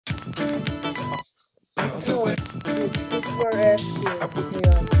Oh, it's for asking me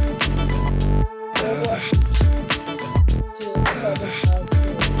on roblox to tell them how to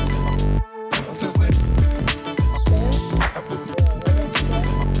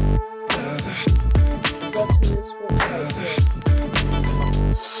go to this website here.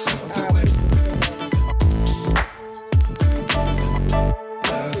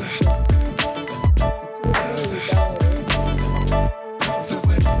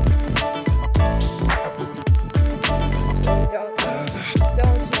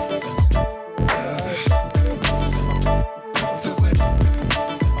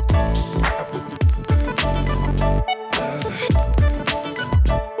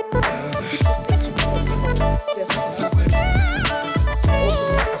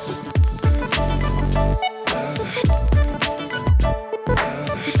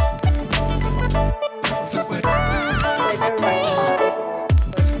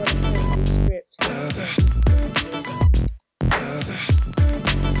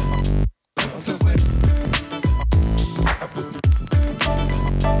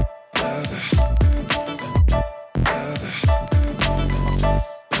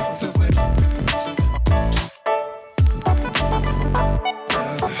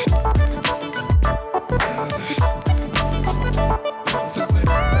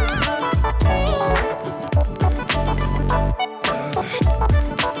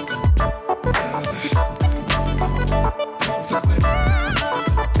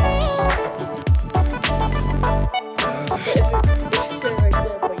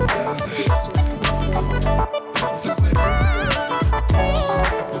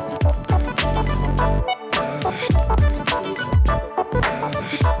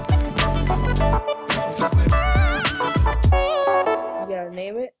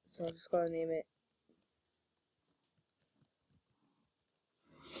 Name it, so I'm just gonna name it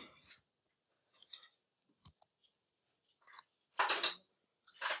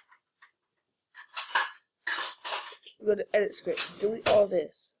go to edit script, delete all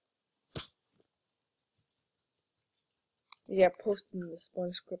this. You got posted in this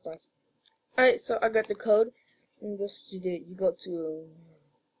one script line. Alright, so I got the code, and this is what you do. You go to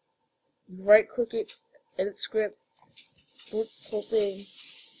you right click it, edit script, boot the whole thing,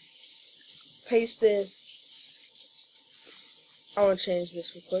 paste this. I want to change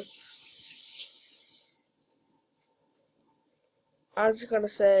this real quick. I'm just gonna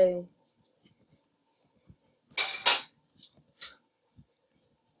say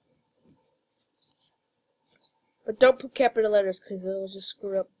but don't put capital letters because it'll just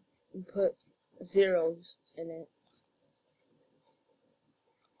screw up and put zeros in it.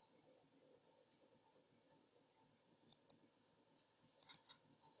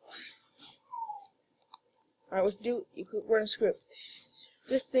 Alright, what you do, you could run a script.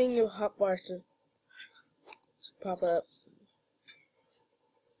 This thing, your hotbar should pop up.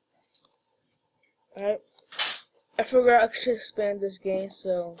 Alright. I figured I should expand this game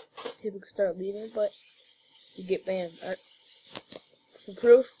so people can start leaving, but you get banned. Alright. For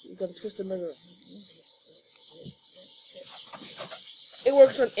proof, you gotta twist the middle. It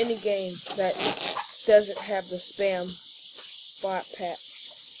works on any game that doesn't have the spam bot pack.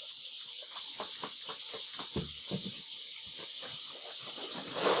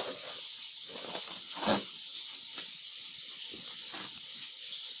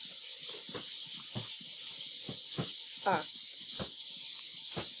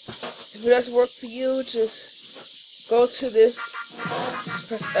 If it doesn't work for you, just go to this, just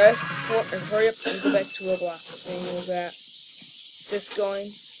press F and hurry up and go back to Roblox. And you'll get this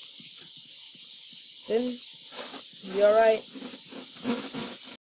going. Then you'll be alright.